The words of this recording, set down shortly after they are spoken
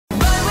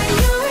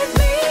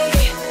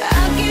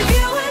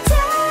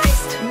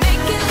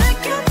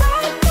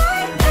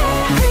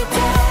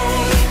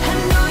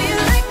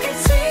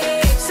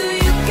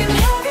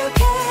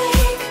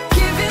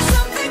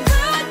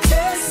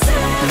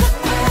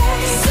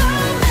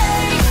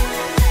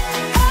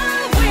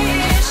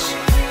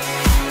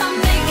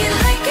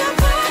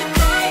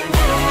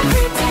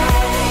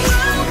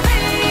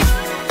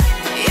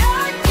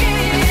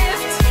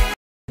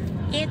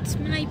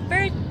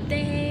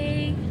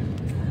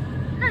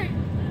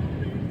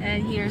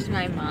And here's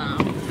my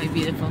mom, my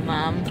beautiful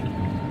mom.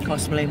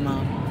 Cosplay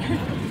mom.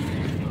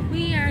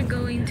 We are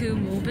going to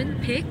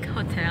Movenpick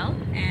Hotel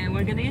and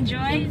we're gonna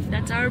enjoy.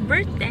 That's our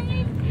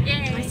birthday.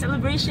 Yay! My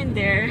celebration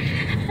there.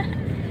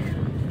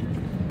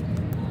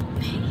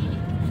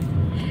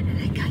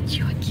 And I got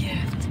you a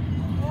gift.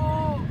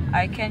 Oh,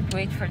 I can't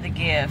wait for the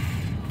gift.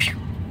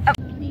 Oh.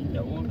 The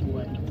old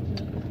one.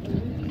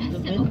 The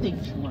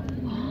vintage one.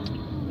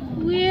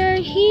 We're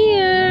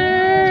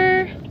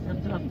here.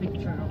 That's a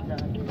picture of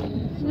that.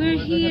 So We're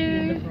gonna here. be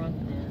in the front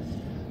desk.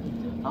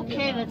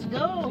 Okay, let's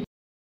go.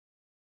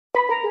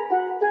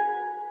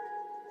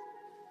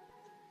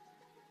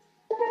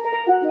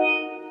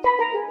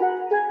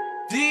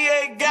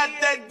 DA got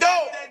that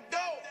dope.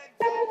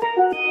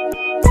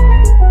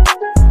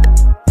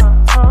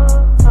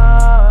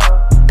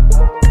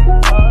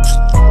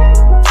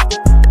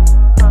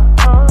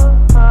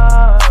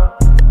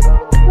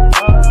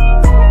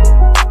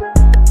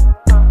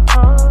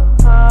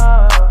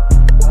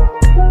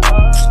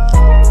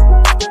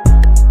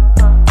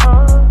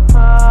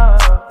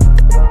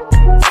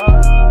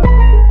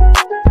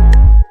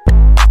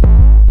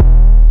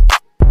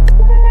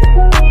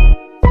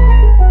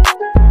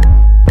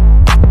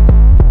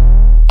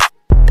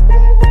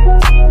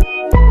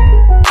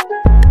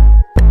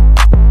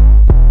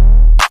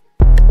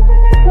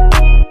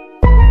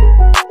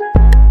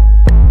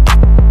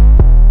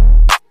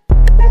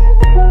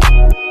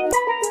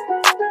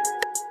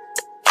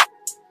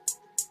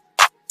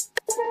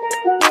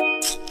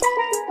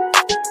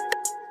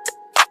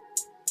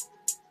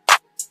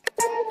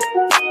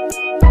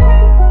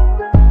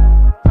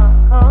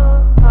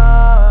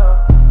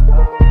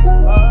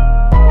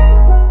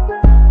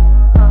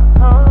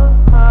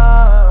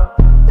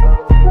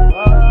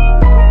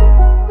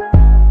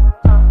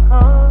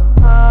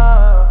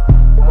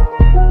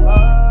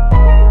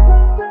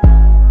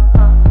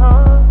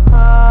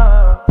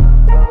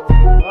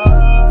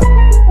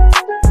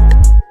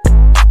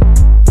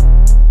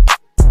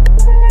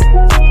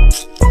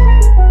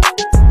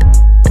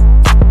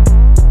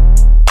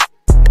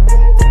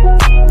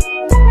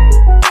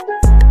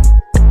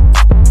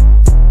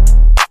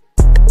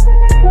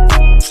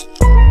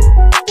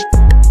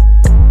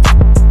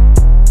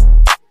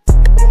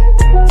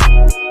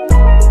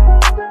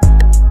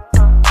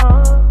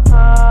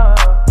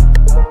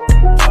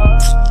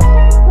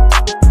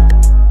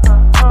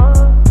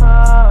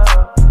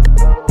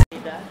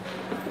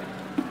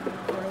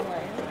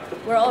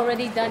 We're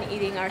already done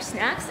eating our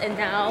snacks and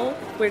now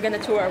we're gonna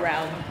tour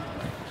around.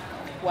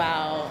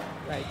 Wow.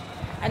 Right.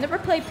 I never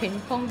played ping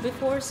pong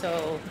before,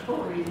 so...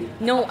 Oh, really?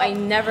 No, I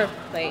never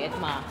play it,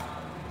 Ma.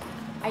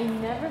 I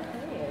never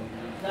play it.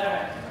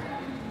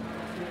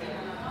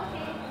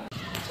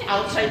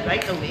 Outside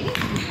right away?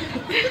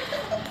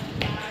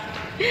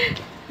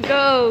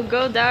 Go,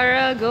 go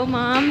Dara, go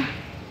Mom.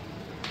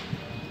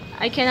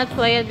 I cannot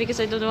play it because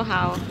I don't know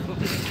how.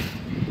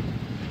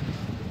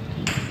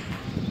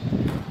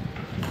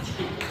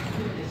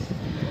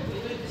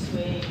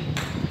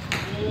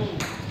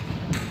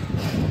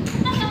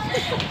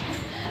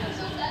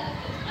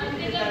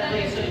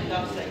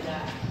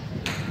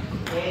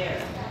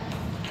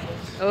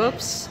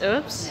 Oops,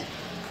 oops.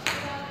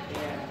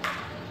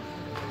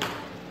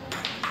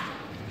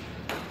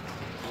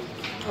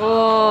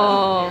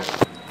 Oh.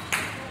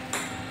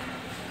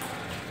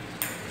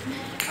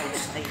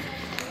 Outside.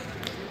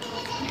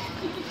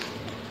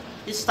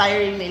 It's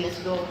tiring me, let's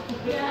go.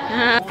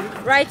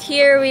 Right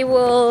here, we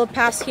will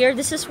pass here.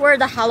 This is where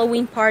the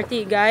Halloween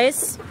party,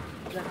 guys.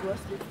 That was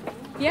before.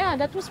 Yeah,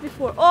 that was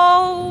before.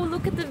 Oh,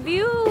 look at the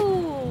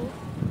view.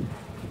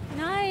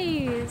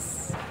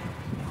 Nice.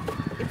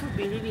 It would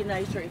be really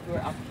nicer if we're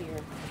up here.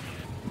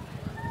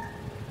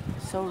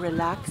 So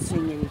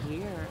relaxing in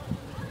here.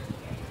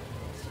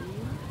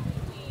 See?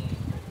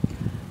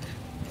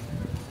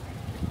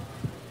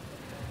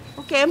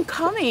 Okay, I'm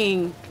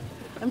coming.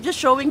 I'm just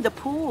showing the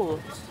pool.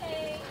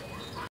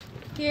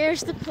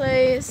 Here's the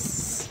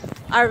place.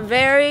 Our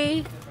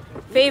very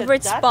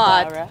favorite Look at that,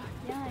 spot. Tara.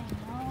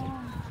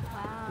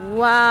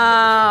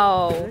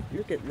 Wow.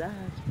 Look at that.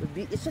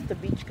 Is it the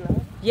beach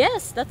club?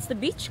 Yes, that's the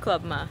beach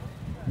club, Ma.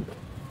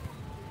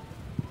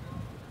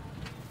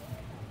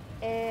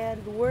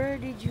 And where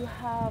did you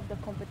have the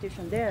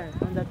competition there?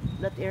 On that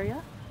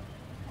area?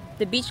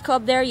 The beach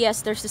club there,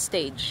 yes, there's a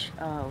stage.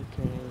 Oh,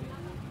 okay.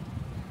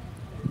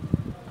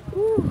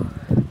 Ooh.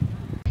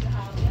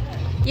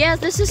 Yes,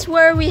 this is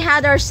where we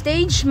had our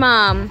stage,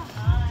 Mom.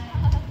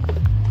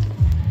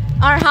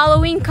 Our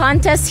Halloween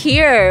contest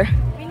here.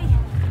 We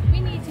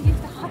need to use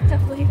the hot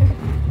tub later.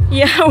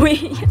 Yeah, we...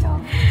 You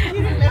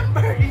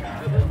remember?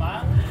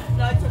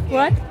 No, it's okay.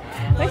 What? No,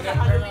 the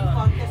Halloween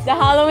contest. The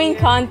Halloween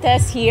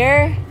contest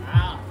here.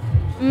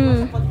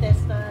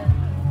 Contestant.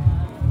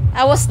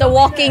 I was the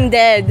Walking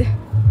Dead.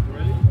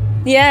 Really?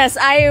 Yes,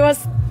 I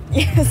was.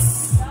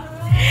 Yes.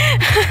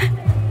 Actually,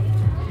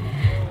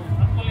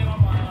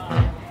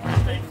 Mama,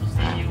 it's nice to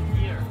see you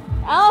here.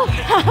 Oh,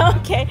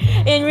 okay.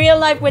 In real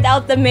life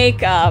without the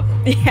makeup.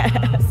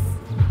 Yes.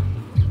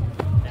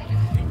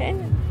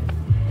 And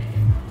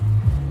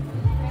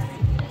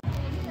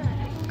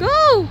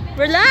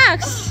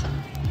Relax.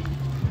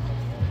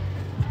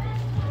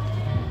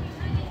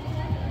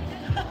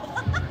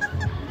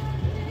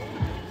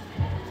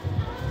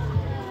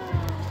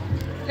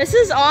 This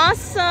is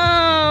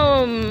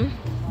awesome.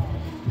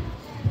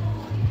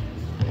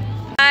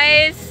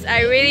 Guys,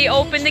 I really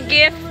opened the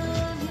gift.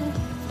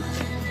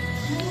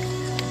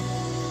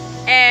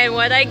 And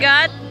what I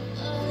got?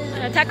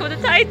 An Attack of the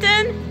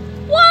Titan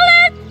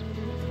wallet.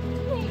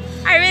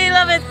 I really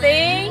love it.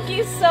 Thank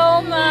you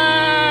so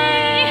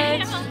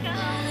much.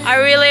 I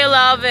really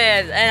love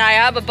it. And I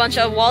have a bunch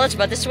of wallets,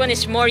 but this one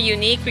is more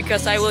unique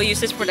because I will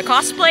use this for the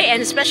cosplay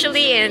and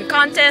especially in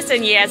contests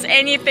and yes,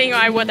 anything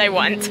what I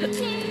want.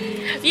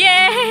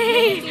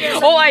 Yay!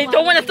 Oh, I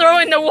don't want to throw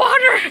in the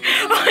water.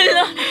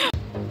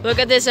 Look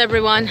at this,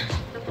 everyone.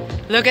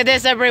 Look at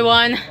this,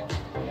 everyone.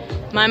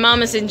 My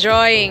mom is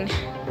enjoying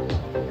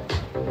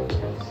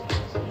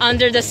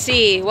under the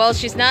sea. Well,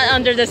 she's not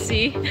under the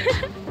sea.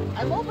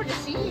 I'm over the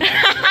sea.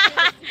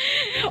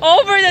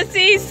 Over the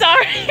sea,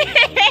 sorry.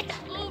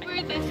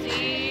 Over the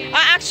sea.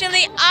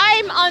 Actually,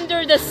 I'm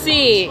under the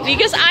sea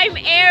because I'm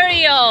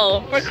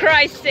Ariel, for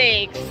Christ's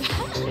sakes.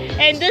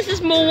 And this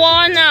is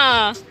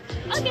Moana.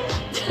 Okay.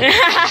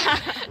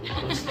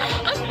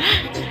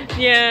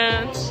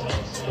 Yeah.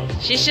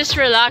 She's just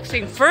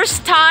relaxing.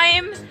 First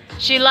time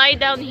she lied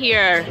down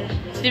here.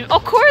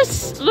 Of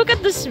course, look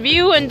at this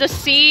view and the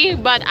sea,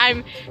 but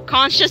I'm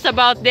conscious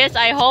about this.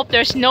 I hope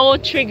there's no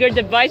trigger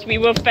device. We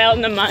will fail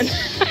in the mud.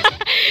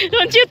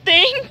 Don't you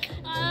think?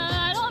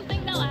 I don't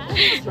think they'll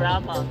ask.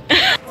 Drama.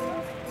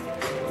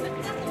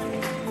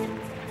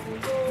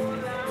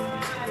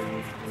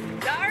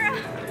 Dara,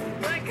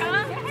 wanna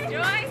come?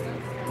 Joy?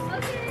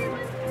 Okay,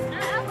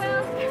 I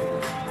will.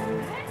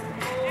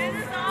 This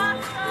is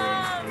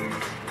awesome!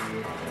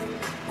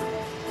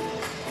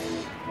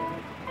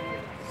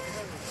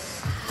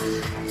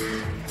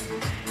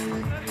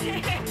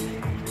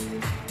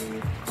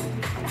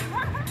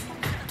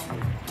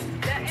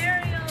 The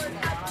aerial is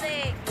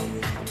happening!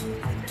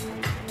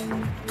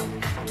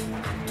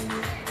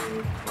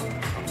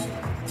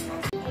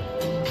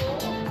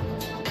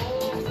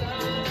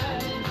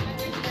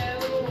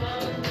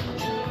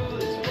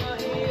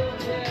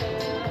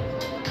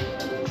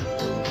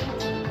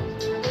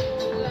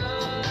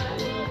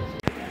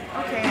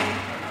 Okay.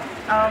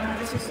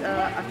 This is a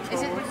toast.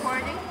 Is it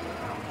recording?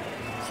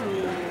 To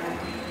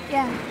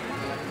Yeah.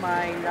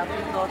 my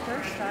lovely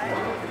daughter,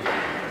 Cheyenne,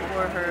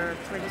 for her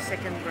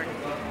 22nd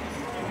birthday.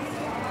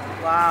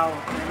 Wow,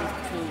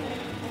 22.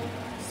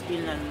 It's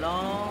been a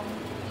long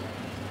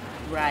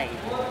ride.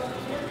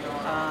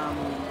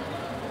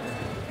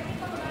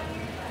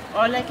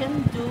 All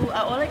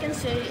I can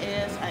say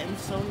is I am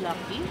so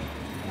lucky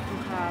to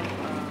have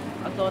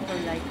a daughter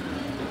like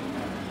her.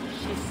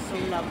 She's so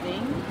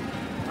loving.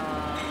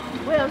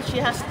 Well, she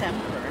has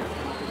temper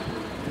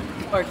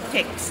or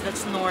tics.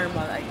 That's normal,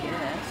 I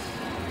guess.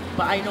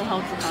 But I know how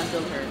to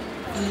handle her.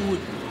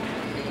 Food.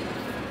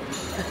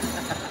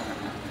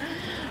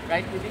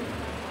 Right, Katy?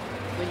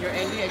 When you're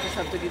angry, I just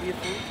have to give you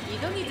food. You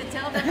don't need to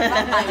tell them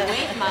about my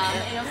weight, Mom.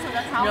 And also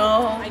that's how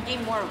No. I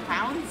gain more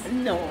pounds.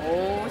 No,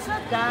 it's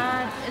not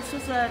that. It's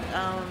just that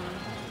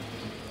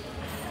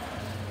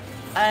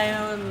I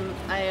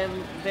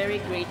am very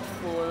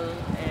grateful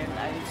and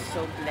I'm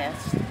so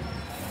blessed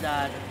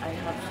that I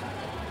have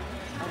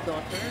a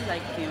daughter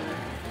like you.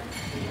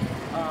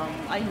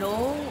 I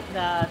know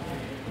that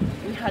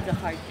we had a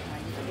hard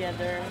time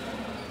together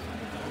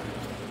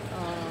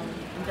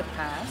in the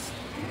past.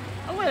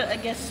 Oh, well, I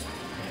guess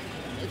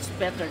it's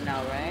better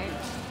now, right?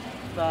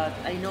 But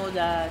I know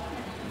that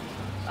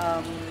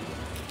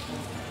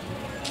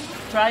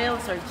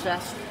trials are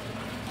just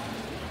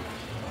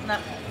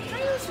not.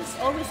 Trials is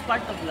always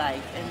part of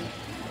life, and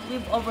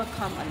we've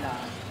overcome a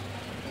lot.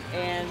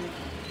 And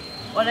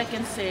all I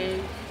can say,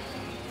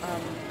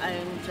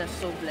 I'm just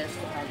so blessed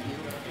to have you,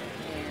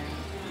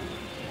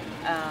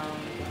 and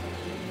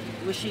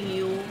wishing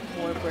you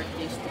more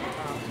birthdays to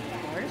come,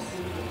 of course.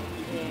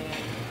 And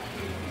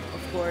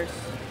of course,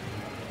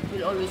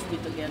 we'll always be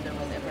together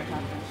whatever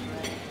happens,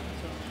 right?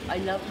 So I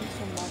love you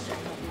so much. I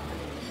love you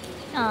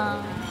too.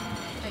 Aww.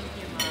 Thank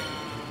you, Mom.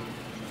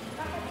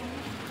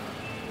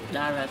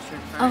 Dara, it's your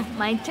turn. Oh,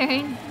 my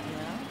turn?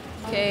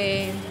 Yeah.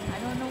 Okay. I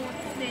don't know what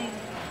to sing.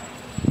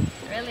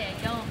 Really, I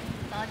don't.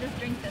 I'll just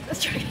drink this.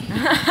 Let's drink.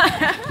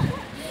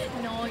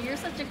 No, you're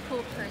such a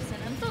cool person.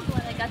 I'm so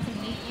glad I got to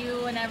meet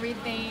you and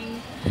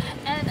everything.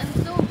 And I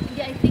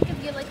think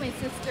of you like my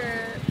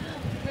sister,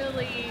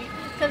 really.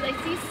 Because I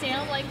see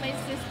Sam like my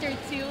sister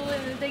too,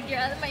 and I think you're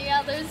my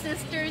other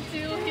sister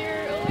too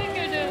here. Oh my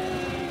goodness.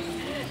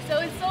 So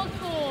it's so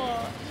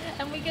cool.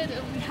 And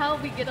how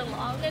we get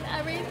along and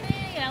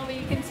everything, and how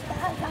we can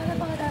spaz out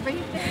about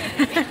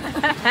everything.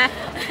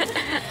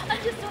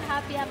 I'm just so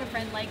happy to have a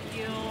friend like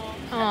you.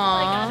 That's all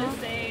I gotta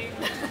say.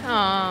 Aww.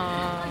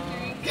 I'll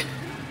drink.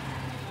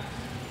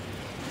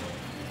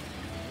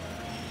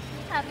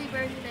 Happy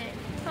birthday.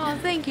 Oh,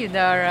 thank you,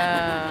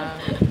 Dara.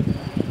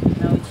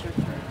 Now it's your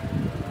turn.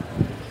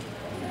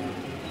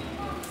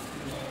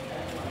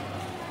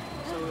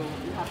 So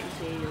you have to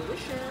say your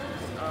wishes.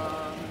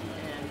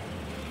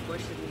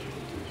 course with me.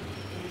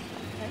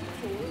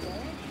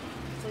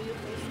 So you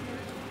first.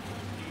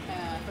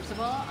 First of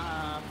all,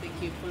 thank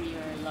you for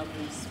your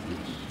lovely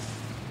speech,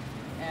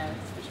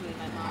 especially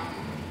my mom,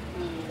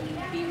 who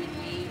will be with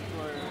me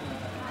for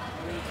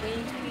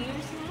 22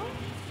 years now.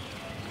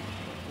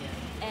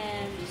 Yeah.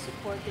 And you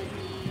supported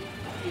me,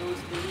 you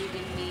always believe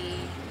in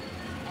me,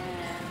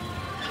 and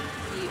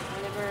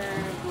whatever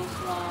goes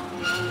wrong,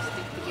 we always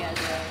stick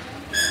together,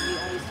 and we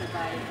always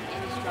survive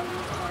any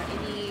struggles or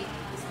any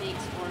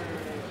mistakes or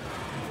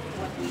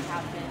what we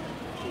happen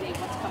today,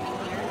 what's coming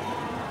here,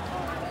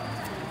 or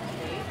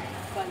today,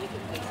 but we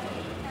can face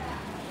it.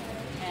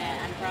 And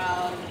I'm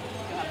proud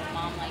to have a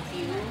mom like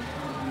you.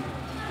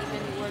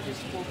 Even we're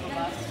just both of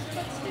us,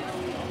 but still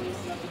we always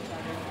love each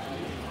other.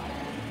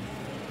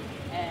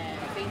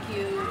 And thank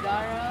you,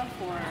 Dara,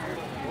 for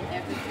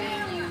everything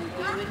you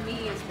do with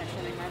me,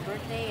 especially my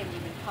birthday, and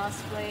even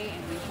cosplay,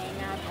 and we hang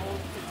out all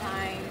the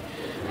time.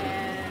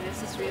 And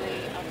this is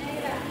really a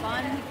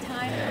fun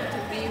time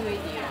to be with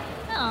you.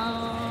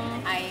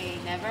 Aww. I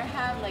never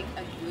have like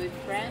a good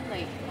friend,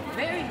 like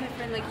very good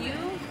friend like you,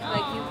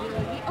 like you've been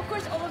with me. Of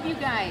course, all of you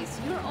guys,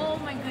 you're all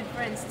my good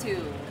friends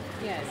too.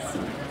 Yes,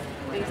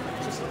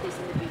 just in case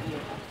in the video.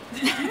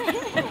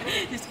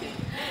 Just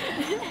kidding.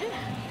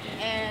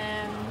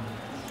 And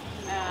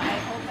I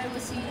hope I will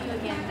see you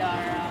again,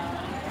 Dara.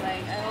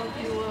 Like, I hope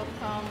you will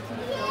come to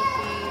the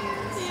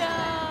Philippines.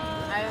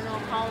 Yeah. I don't know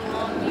how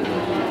long you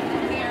will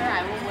come here.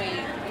 I will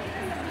wait.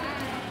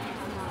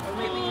 Or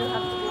maybe you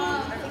have to go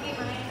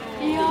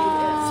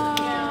Yeah.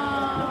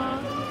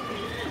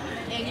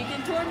 And you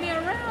can tour me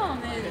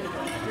around and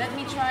let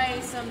me try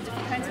some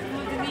different kinds of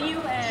food in the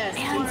U.S.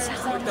 or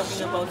some We're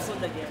talking about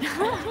food again.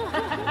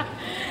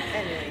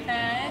 Anyway.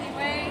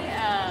 Anyway,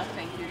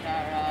 thank you,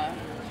 Dara,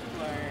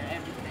 for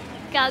everything.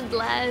 God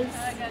bless.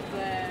 God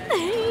bless.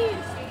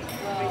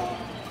 Well,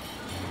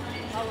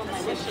 follow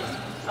my wishes.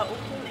 Oh,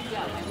 okay.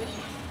 Yeah, my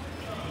wishes.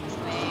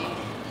 Anyway,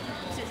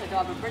 since I do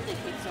have a birthday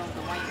cake, so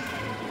the wine.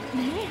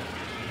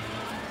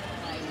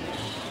 I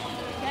wish.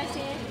 Can I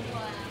say it?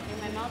 In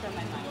my mouth or my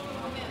mind?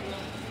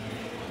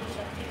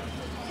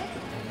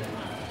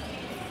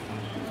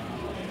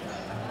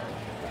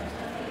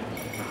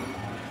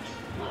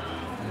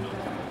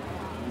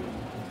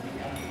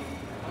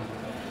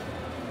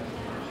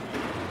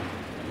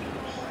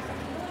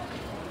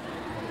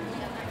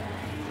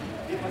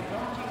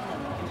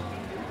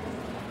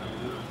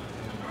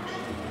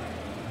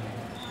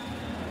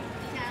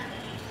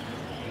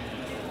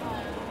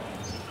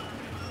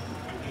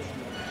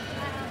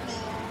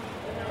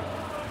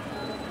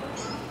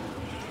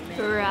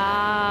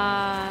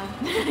 Hurrah.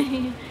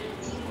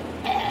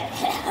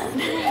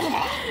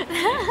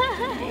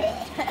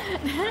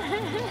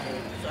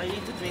 So I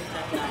need to drink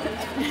that now.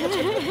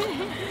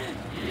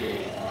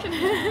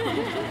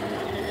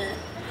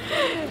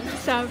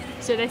 Stop.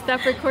 Should I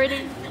stop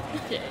recording?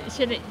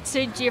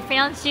 Should your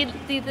fans see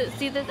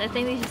this? I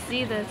think they should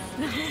see this.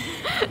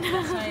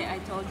 That's why I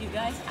told you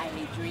guys I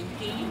hate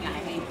drinking, I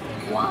hate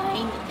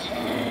wine.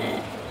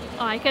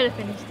 Oh, I could have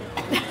finished it.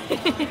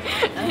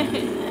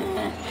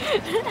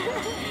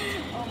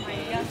 Oh my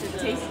gosh, it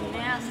tastes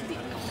nasty.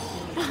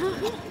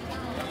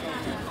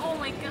 Oh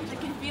my gosh, I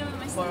can feel it in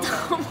my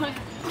stomach.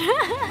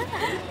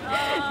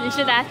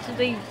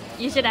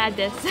 You should add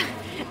this.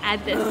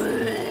 Add this.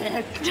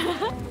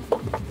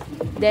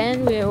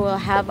 Then we will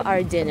have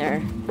our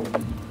dinner.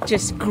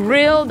 Just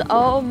grilled,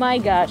 oh my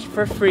gosh,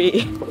 for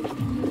free.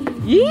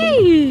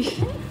 Yeesh!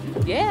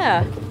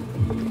 Yeah.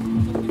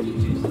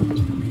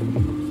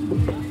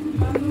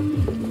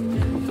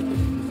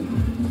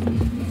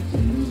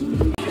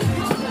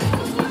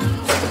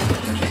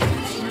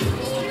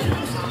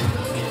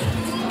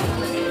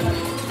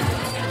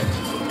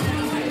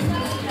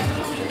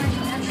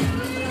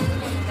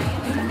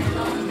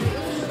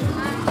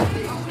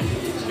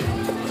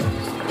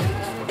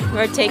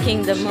 We're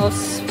taking the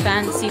most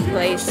fancy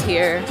place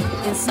here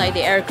inside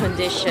the air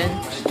condition.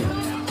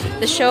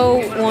 The show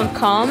won't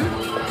come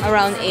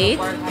around 8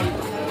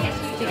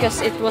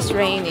 because it was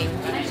raining.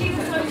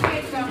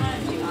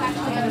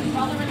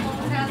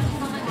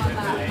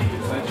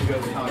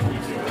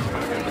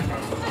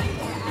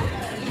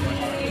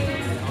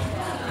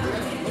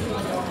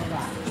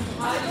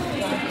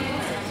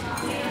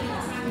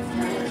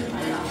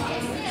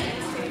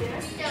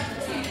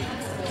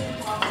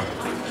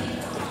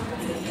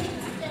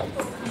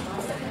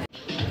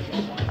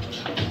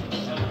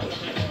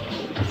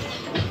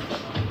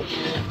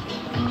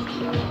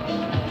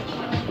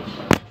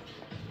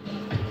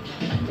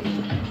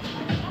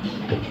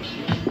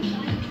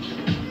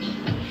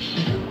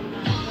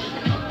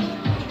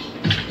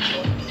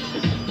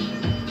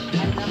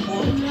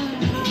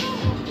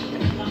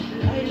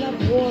 I love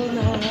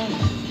walnuts.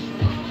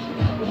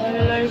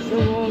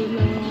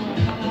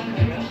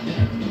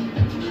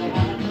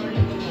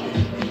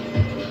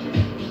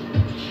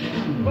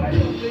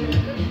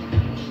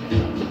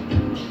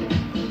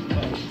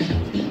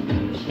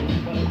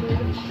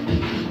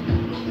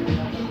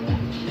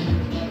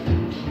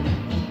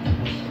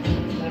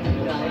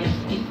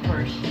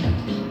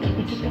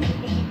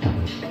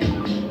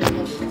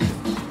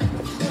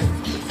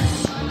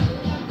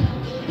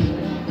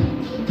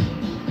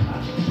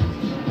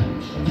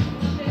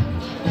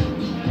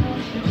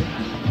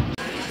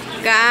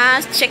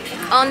 Let's check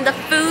on the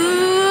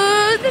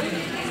food.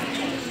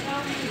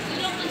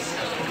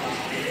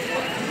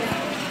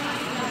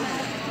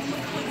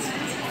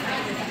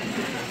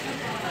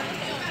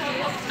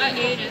 I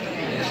ate it.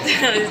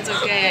 It's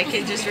okay, I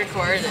can just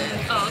record it.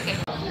 Oh, okay.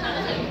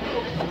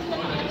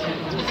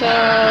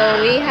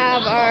 So we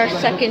have our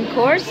second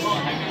course.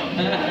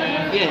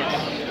 Yes,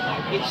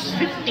 it's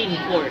 15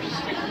 course.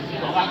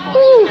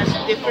 Ooh. It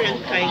has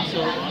different kinds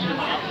of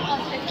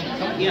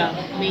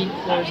main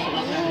courses.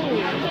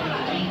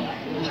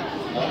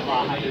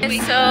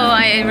 So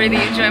I really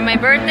enjoyed my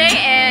birthday,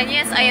 and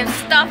yes, I am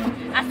stuffed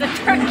as a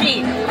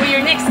turkey for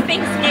your next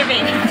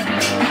Thanksgiving.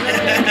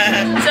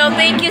 So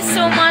thank you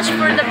so much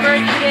for the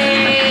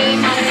birthday,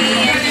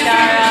 Mommy and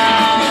Dara.